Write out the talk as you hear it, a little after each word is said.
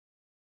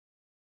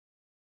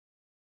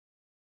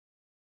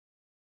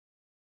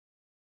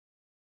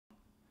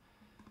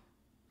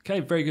Okay,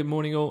 very good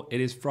morning all.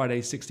 It is Friday,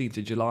 16th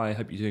of July. I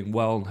hope you're doing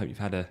well and hope you've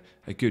had a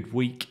good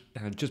week.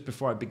 And just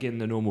before I begin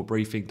the normal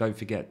briefing, don't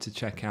forget to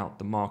check out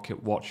the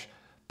Market Watch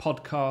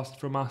podcast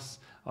from us.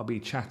 I'll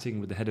be chatting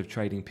with the head of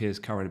trading, Piers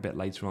Curran, a bit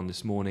later on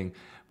this morning,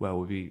 where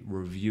we'll be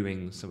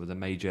reviewing some of the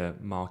major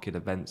market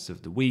events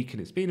of the week.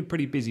 And it's been a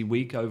pretty busy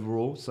week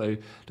overall, so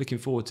looking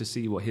forward to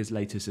see what his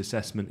latest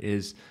assessment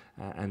is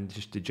and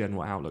just the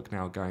general outlook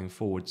now going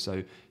forward.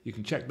 So you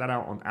can check that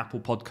out on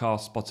Apple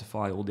Podcasts,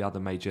 Spotify, all the other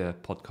major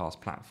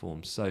podcast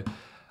platforms. So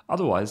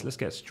otherwise, let's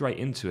get straight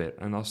into it.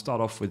 And I'll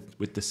start off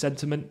with the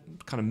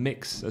sentiment, kind of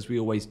mix as we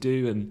always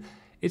do. And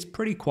it's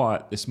pretty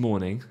quiet this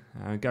morning.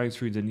 Going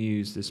through the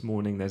news this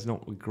morning, there's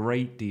not a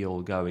great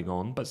deal going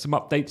on, but some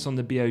updates on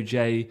the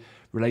BOJ,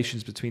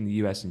 relations between the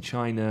US and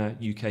China,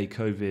 UK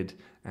COVID,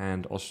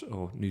 and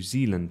New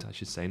Zealand, I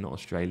should say, not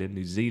Australia,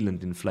 New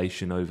Zealand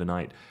inflation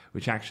overnight,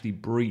 which actually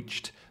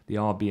breached the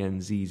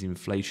RBNZ's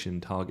inflation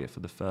target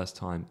for the first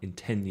time in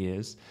 10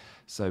 years.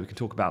 So we can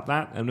talk about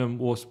that. And then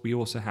we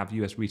also have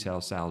US retail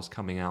sales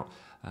coming out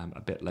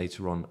a bit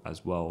later on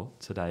as well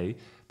today.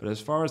 But as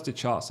far as the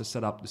charts are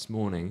set up this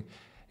morning,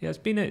 yeah, it's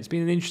been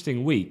an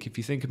interesting week. If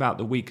you think about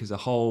the week as a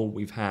whole,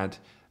 we've had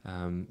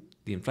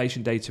the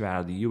inflation data out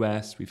of the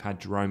US, we've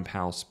had Jerome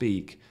Powell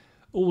speak.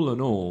 All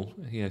in all,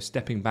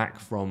 stepping back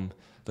from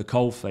the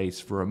coalface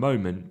for a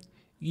moment,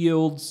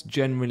 yields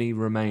generally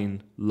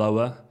remain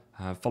lower,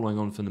 following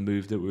on from the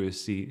move that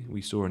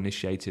we saw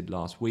initiated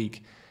last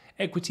week.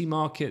 Equity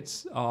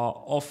markets are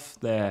off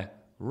their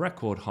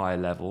record high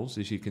levels,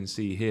 as you can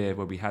see here,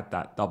 where we had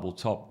that double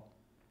top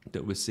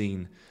that was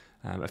seen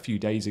a few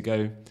days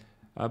ago.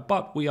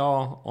 But we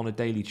are on a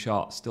daily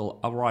chart still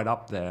right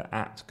up there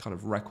at kind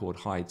of record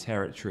high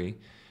territory.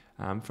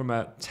 From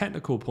a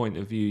technical point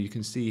of view, you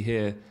can see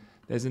here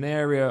there's an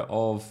area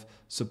of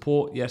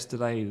support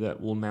yesterday that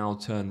will now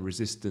turn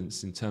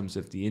resistance in terms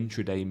of the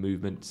intraday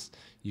movements.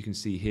 You can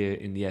see here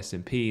in the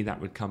S&P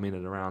that would come in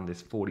at around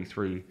this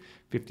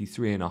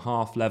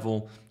 53.5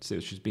 level, so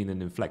which has been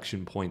an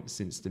inflection point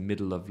since the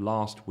middle of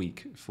last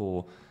week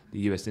for the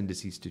US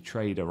indices to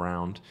trade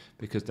around,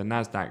 because the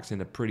Nasdaq's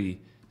in a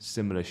pretty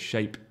similar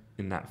shape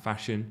in that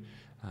fashion,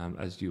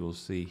 as you will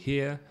see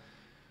here.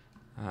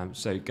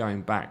 So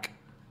going back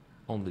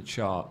on the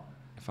chart,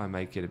 if I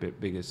make it a bit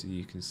bigger so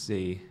you can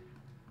see,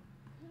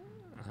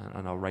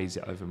 and I'll raise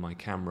it over my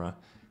camera,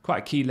 quite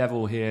a key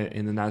level here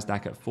in the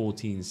Nasdaq at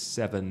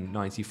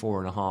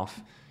 14,794.5.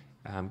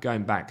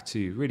 Going back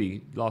to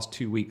really last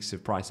 2 weeks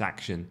of price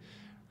action,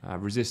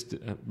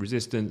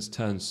 resistance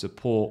turns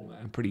support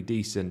and pretty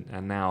decent,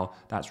 and now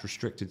that's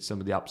restricted some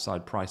of the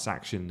upside price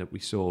action that we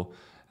saw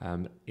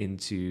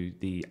into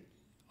the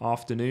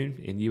afternoon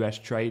in US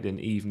trade and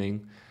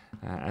evening,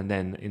 and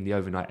then in the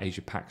overnight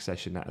Asia Pac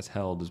session that has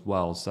held as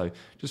well. So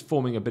just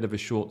forming a bit of a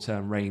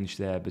short-term range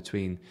there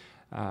between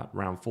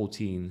around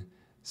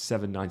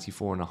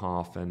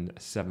 14,794.5 and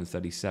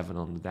 737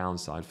 on the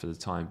downside for the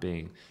time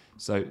being.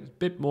 So a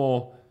bit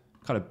more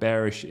kind of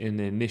bearish in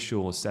the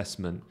initial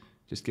assessment,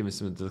 just given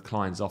some of the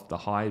declines off the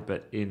high,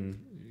 but in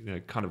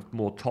kind of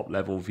more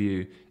top-level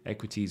view,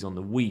 equities on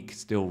the week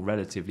still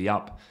relatively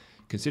up,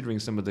 considering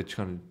some of the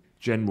kind of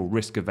general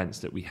risk events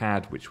that we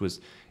had, which was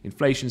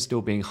inflation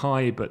still being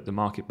high, but the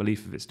market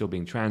belief of it still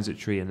being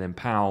transitory, and then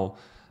Powell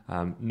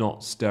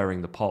not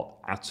stirring the pot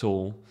at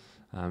all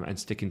and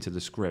sticking to the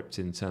script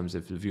in terms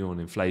of the view on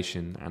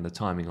inflation and the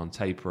timing on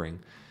tapering.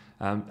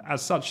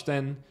 As such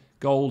then,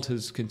 gold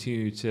has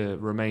continued to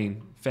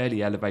remain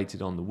fairly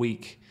elevated on the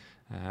week.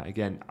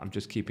 Again, I'm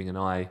just keeping an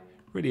eye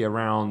really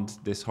around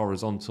this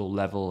horizontal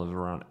level of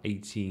around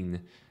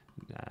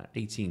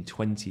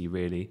 1820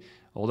 really.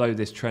 Although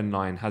this trend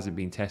line hasn't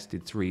been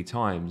tested 3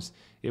 times,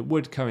 it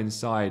would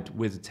coincide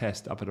with a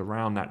test up at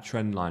around that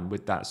trend line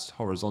with that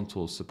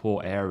horizontal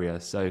support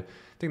area. So I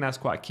think that's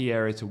quite a key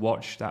area to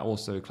watch. That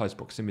also close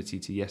proximity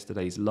to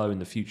yesterday's low in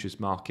the futures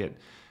market,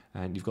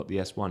 and you've got the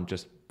S1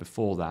 just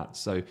before that.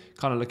 So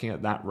kind of looking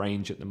at that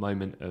range at the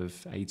moment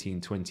of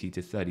 1820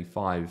 to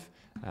 35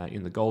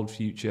 in the gold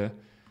future.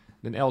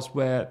 Then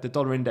elsewhere, the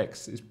dollar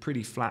index is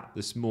pretty flat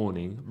this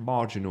morning,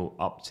 marginal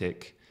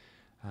uptick.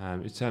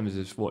 In terms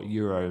of what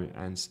euro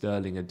and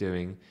sterling are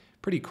doing,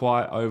 pretty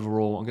quiet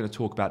overall. I'm going to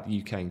talk about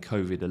the UK and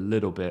COVID a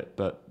little bit,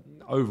 but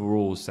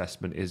overall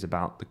assessment is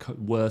about the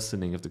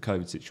worsening of the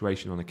COVID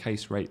situation on a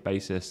case rate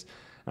basis.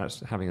 That's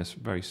having a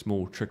very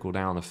small trickle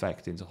down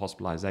effect into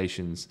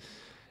hospitalizations.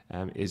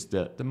 Is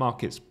that the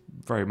market's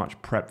very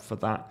much prepped for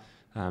that.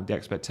 The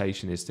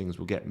expectation is things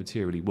will get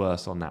materially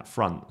worse on that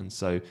front, and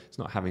so it's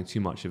not having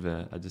too much of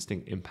a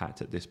distinct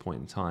impact at this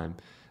point in time.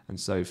 And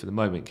so for the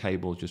moment,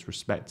 cable just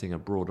respecting a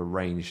broader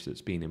range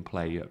that's been in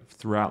play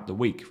throughout the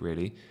week,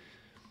 really.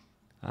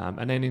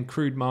 And then in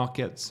crude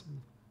markets,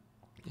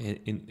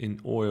 in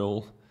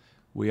oil,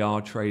 we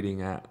are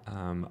trading at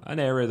an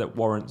area that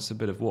warrants a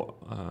bit of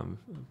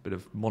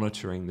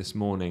monitoring this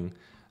morning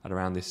at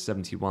around this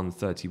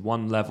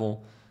 71.31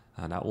 level.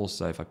 And that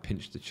also, if I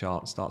pinch the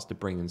chart, starts to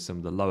bring in some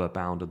of the lower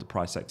bound of the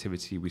price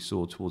activity we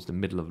saw towards the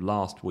middle of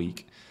last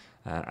week.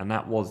 and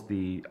that was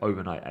the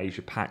overnight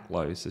Asia Pac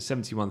low. So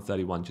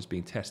 71.31 just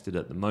being tested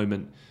at the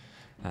moment.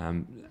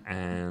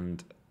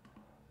 And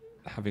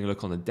having a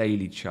look on the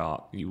daily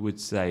chart, you would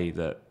say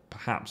that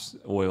perhaps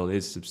oil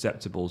is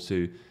susceptible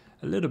to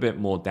a little bit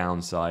more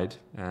downside,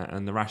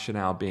 and the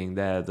rationale being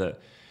there that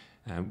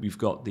we've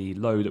got the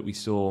low that we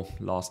saw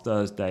last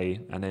Thursday,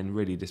 and then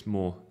really this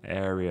more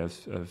area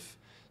of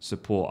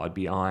support I'd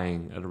be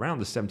eyeing at around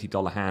the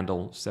 $70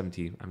 handle,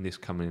 70, and this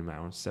coming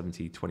around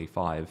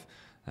 70.25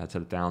 to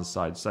the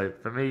downside. So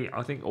for me,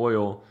 I think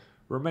oil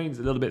remains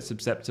a little bit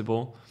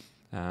susceptible.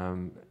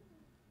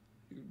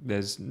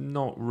 There's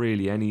not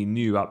really any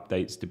new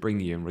updates to bring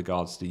you in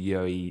regards to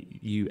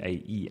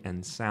UAE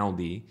and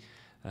Saudi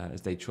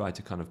as they try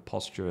to kind of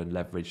posture and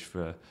leverage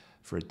for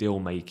a deal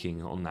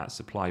making on that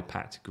supply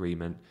pact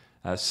agreement.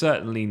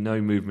 Certainly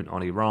no movement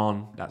on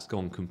Iran. That's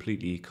gone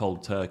completely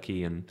cold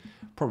turkey, and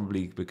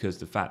probably because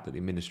the fact that the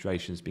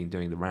administration's been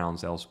doing the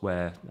rounds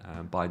elsewhere.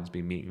 Biden's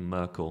been meeting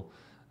Merkel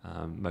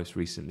most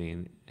recently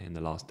in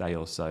the last day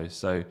or so.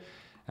 So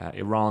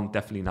Iran,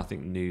 definitely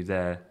nothing new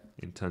there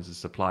in terms of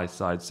supply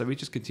side. So we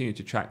just continue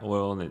to track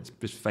oil, and it's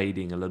just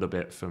fading a little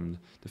bit from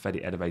the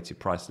fairly elevated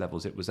price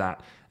levels it was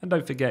at. And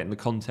don't forget, in the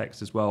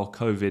context as well,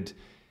 COVID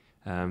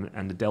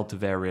and the Delta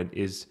variant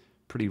is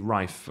pretty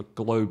rife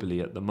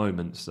globally at the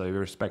moment. So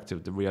irrespective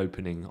of the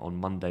reopening on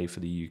Monday for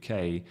the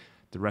UK,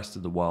 the rest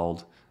of the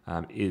world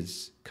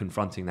is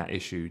confronting that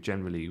issue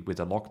generally with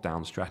a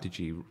lockdown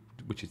strategy,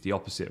 which is the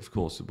opposite, of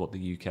course, of what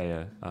the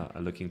UK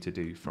are looking to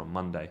do from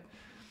Monday.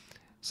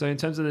 So in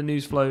terms of the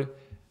news flow,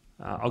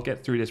 I'll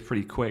get through this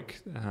pretty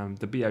quick.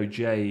 The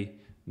BOJ,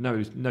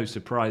 no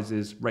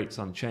surprises, rates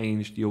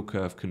unchanged, yield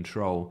curve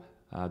control,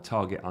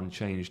 target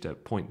unchanged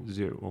at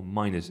 -0 or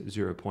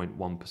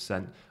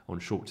 -0.1% on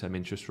short-term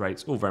interest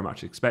rates, all very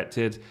much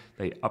expected.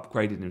 They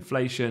upgraded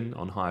inflation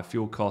on higher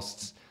fuel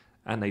costs,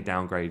 and they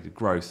downgraded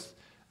growth,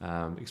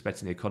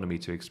 expecting the economy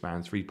to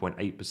expand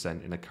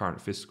 3.8% in the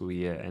current fiscal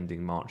year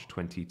ending March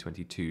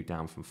 2022,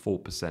 down from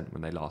 4%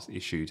 when they last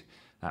issued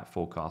that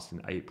forecast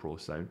in April.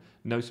 So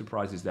no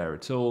surprises there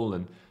at all,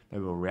 and no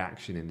real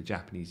reaction in the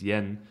Japanese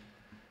yen.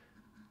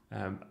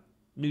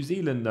 New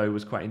Zealand, though,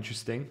 was quite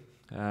interesting.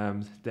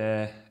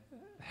 Their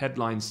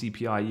headline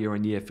CPI year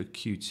on year for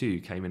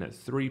Q2 came in at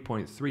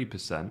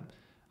 3.3%,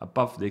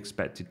 above the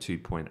expected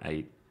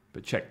 2.8%.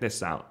 But check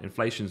this out,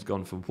 inflation's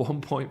gone from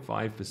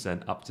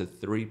 1.5% up to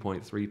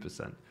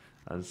 3.3%.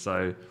 And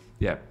so,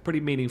 yeah,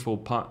 pretty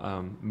meaningful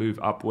move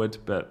upward,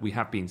 but we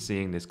have been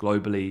seeing this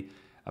globally,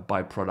 a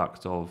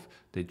byproduct of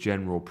the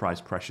general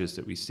price pressures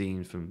that we've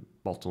seen from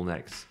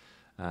bottlenecks,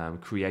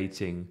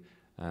 creating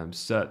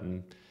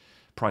certain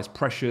price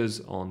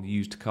pressures on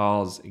used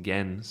cars.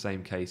 Again,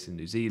 same case in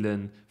New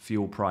Zealand.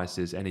 Fuel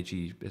prices,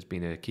 energy has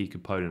been a key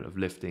component of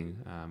lifting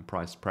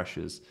price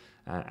pressures,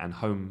 and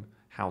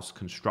house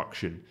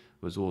construction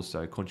was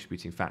also a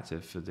contributing factor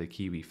for the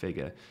Kiwi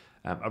figure.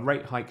 A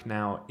rate hike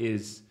now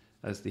is,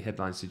 as the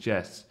headline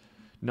suggests,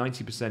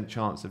 90%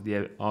 chance of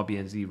the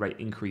RBNZ rate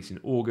increase in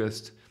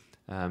August.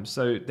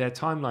 So their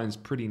timeline's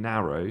pretty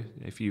narrow.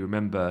 If you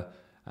remember,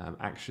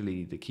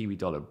 actually the Kiwi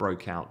dollar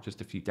broke out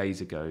just a few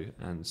days ago,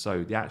 and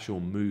so the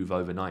actual move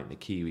overnight in the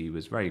Kiwi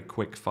was very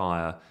quick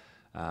fire,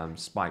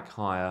 spike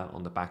higher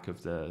on the back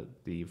of the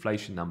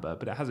inflation number,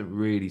 but it hasn't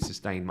really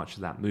sustained much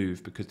of that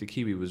move because the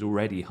Kiwi was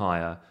already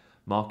higher.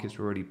 Markets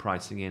were already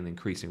pricing in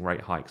increasing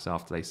rate hikes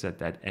after they said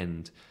they'd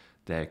end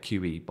their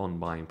QE bond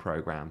buying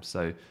program.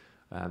 So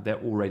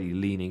they're already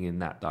leaning in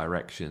that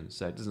direction.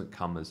 So it doesn't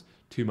come as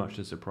too much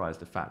a surprise,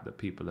 the fact that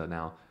people are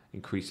now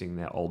increasing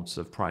their odds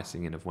of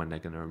pricing in of when they're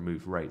going to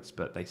remove rates,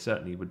 but they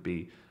certainly would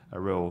be a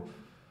real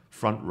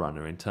front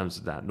runner in terms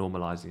of that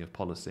normalizing of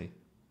policy.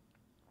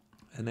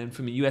 And then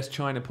from a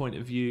US-China point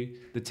of view,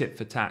 the tit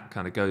for tat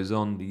kind of goes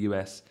on. The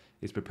US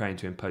is preparing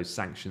to impose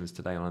sanctions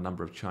today on a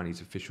number of Chinese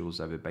officials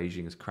over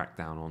Beijing's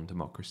crackdown on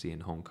democracy in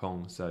Hong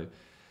Kong. So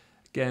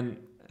again,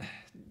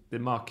 the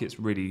market's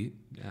really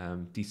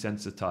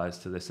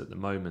desensitized to this at the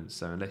moment.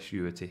 So unless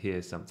you were to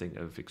hear something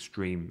of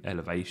extreme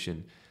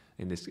elevation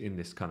in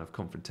this kind of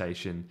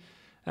confrontation,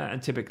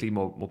 and typically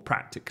more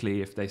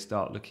practically, if they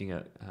start looking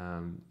at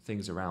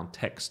things around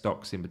tech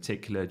stocks in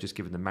particular, just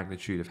given the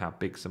magnitude of how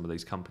big some of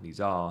these companies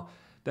are,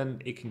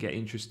 then it can get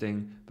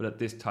interesting. But at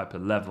this type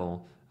of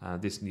level,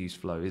 this news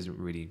flow isn't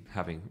really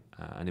having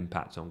an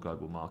impact on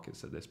global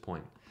markets at this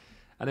point.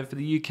 And then for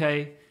the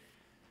UK,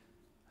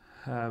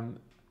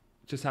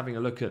 just having a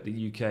look at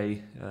the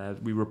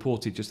UK, we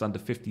reported just under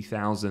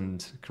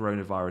 50,000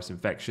 coronavirus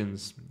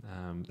infections.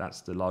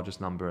 That's the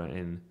largest number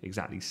in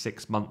exactly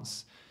 6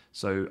 months.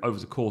 So over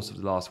the course of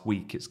the last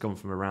week, it's gone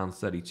from around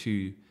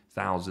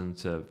 32,000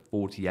 to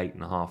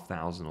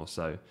 48,500 or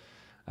so.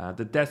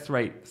 The death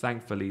rate,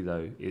 thankfully,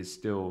 though, is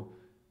still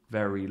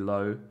very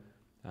low.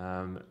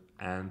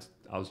 And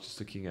I was just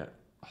looking at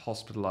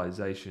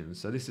hospitalization.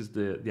 So this is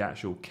the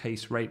actual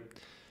case rate.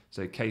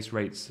 So case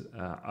rates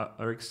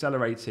are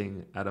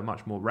accelerating at a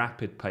much more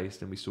rapid pace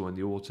than we saw in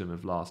the autumn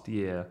of last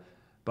year,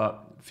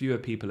 but fewer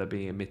people are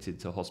being admitted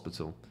to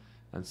hospital.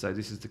 And so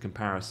this is the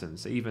comparison.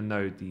 So even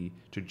though the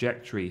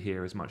trajectory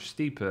here is much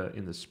steeper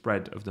in the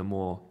spread of the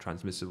more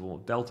transmissible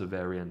Delta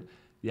variant,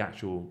 the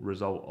actual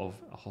result of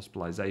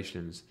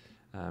hospitalizations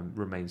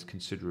remains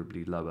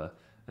considerably lower,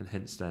 and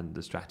hence then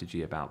the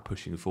strategy about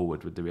pushing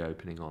forward with the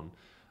reopening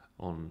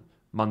on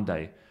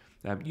Monday.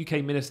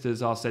 UK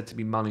ministers are said to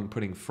be mulling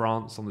putting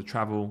France on the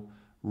travel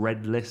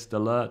red list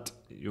alert.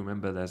 You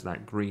remember there's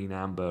that green,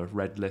 amber,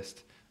 red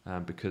list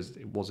because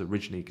it was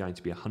originally going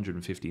to be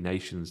 150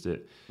 nations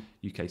that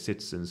UK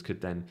citizens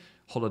could then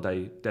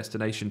holiday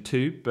destination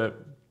to,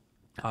 but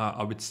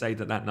I would say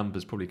that number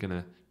is probably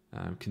going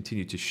to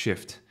continue to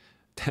shift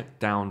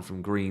down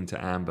from green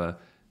to amber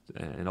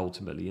and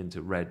ultimately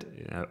into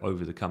red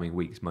over the coming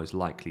weeks, most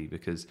likely,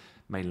 because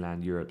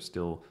mainland Europe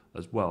still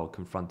as well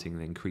confronting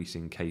an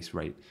increasing case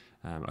rate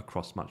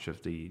across much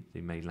of the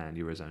mainland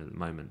Eurozone at the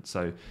moment.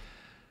 So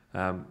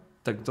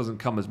that doesn't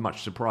come as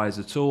much surprise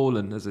at all.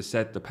 And as I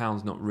said, the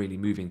pound's not really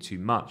moving too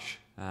much.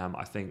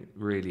 I think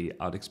really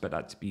I'd expect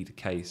that to be the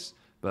case,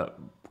 but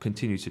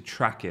continue to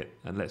track it.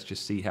 And let's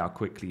just see how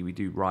quickly we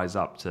do rise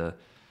up to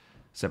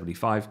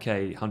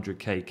 75k,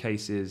 100k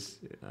cases.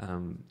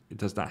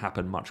 Does that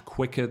happen much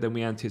quicker than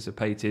we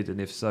anticipated? And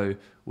if so,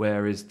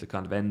 where is the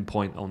kind of end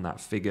point on that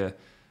figure?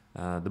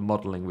 The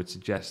modelling would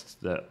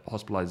suggest that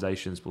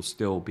hospitalizations will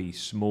still be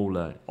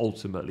smaller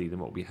ultimately than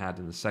what we had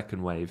in the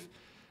second wave.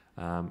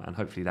 And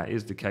hopefully that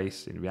is the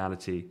case in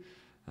reality.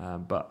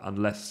 But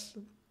unless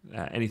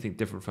anything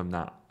different from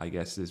that, I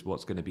guess, is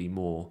what's going to be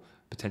more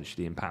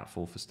potentially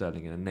impactful for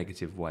sterling in a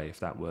negative way if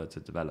that were to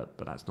develop.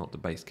 But that's not the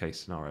base case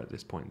scenario at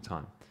this point in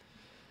time.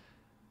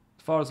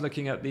 As far as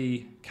looking at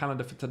the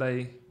calendar for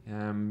today,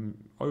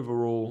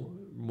 overall,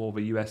 more of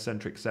a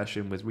US-centric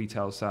session with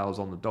retail sales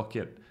on the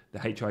docket. The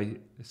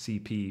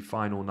HICP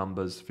final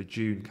numbers for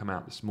June come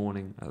out this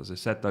morning. As I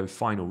said, though,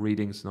 final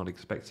readings, not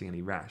expecting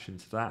any reaction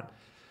to that.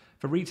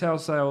 For retail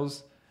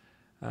sales,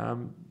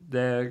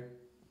 they're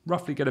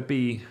roughly going to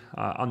be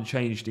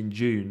unchanged in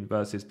June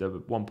versus the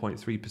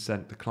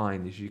 1.3%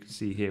 decline, as you can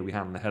see here, we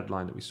had in the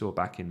headline that we saw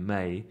back in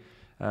May.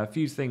 A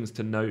few things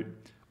to note.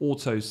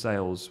 Auto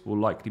sales will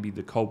likely be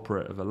the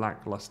culprit of a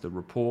lackluster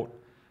report.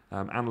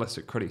 Analysts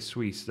at Credit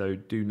Suisse, though,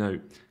 do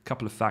note a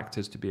couple of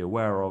factors to be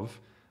aware of.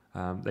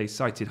 They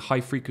cited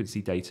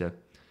high-frequency data,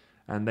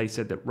 and they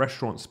said that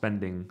restaurant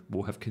spending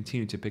will have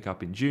continued to pick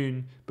up in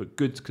June, but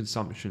goods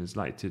consumption is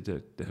likely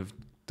to have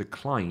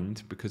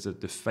declined because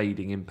of the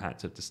fading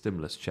impact of the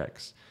stimulus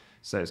checks.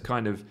 So it's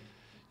kind of,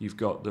 you've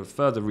got the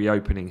further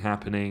reopening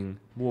happening,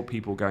 more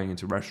people going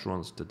into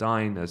restaurants to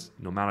dine as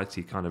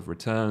normality kind of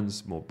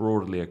returns more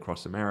broadly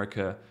across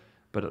America,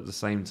 but at the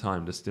same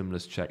time the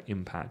stimulus check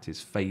impact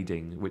is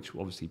fading, which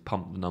obviously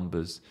pumped the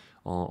numbers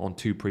on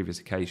two previous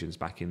occasions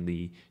back in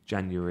the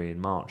January and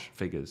March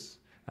figures.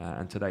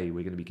 And today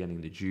we're going to be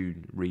getting the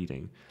June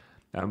reading.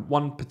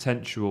 One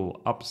potential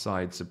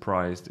upside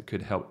surprise that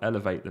could help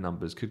elevate the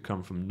numbers could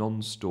come from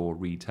non-store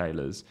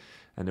retailers.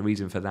 And the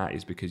reason for that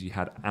is because you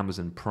had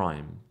Amazon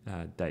Prime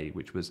Day,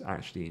 which was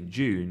actually in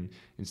June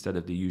instead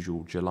of the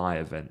usual July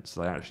event.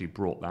 So they actually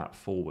brought that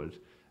forward.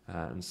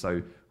 And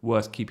so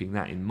worth keeping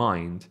that in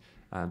mind.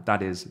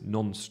 That is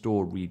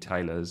non-store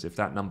retailers. If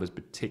that number is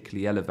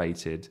particularly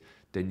elevated,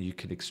 then you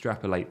can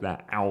extrapolate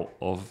that out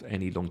of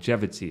any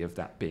longevity of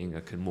that being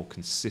a more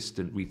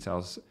consistent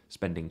retail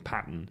spending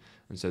pattern.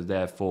 And so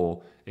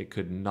therefore, it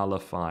could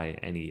nullify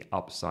any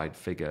upside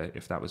figure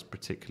if that was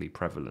particularly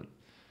prevalent.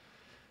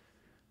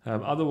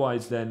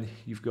 Otherwise, then,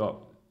 you've got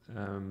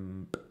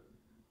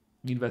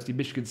University of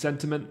Michigan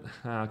sentiment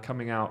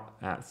coming out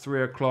at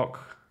 3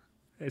 o'clock.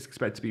 It's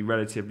expected to be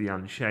relatively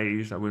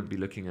unchanged. I wouldn't be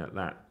looking at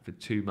that for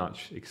too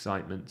much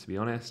excitement, to be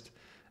honest.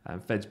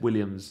 Fed's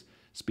Williams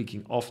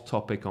speaking off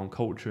topic on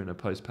culture in a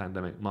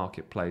post-pandemic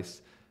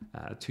marketplace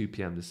at 2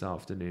 p.m. this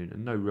afternoon,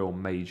 and no real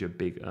major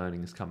big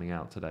earnings coming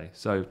out today.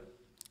 So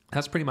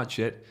that's pretty much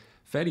it.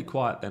 Fairly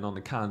quiet then on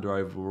the calendar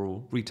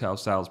overall. Retail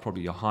sales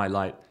probably your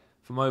highlight.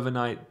 From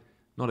overnight,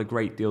 not a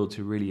great deal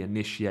to really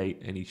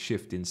initiate any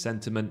shift in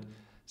sentiment.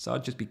 So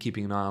I'd just be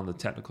keeping an eye on the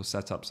technical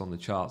setups on the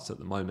charts at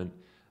the moment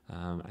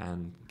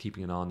and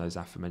keeping an eye on those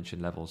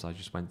aforementioned levels I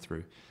just went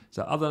through.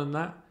 So other than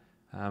that,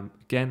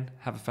 again,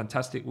 have a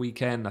fantastic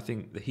weekend. I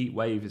think the heat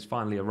wave is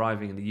finally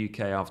arriving in the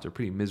UK after a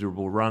pretty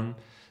miserable run.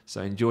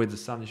 So enjoy the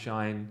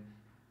sunshine,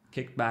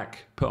 kick back,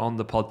 put on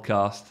the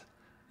podcast,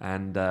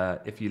 and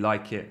if you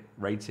like it,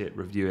 rate it,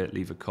 review it,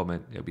 leave a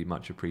comment. It'll be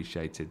much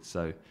appreciated.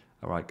 So,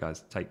 all right,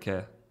 guys, take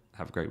care.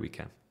 Have a great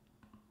weekend.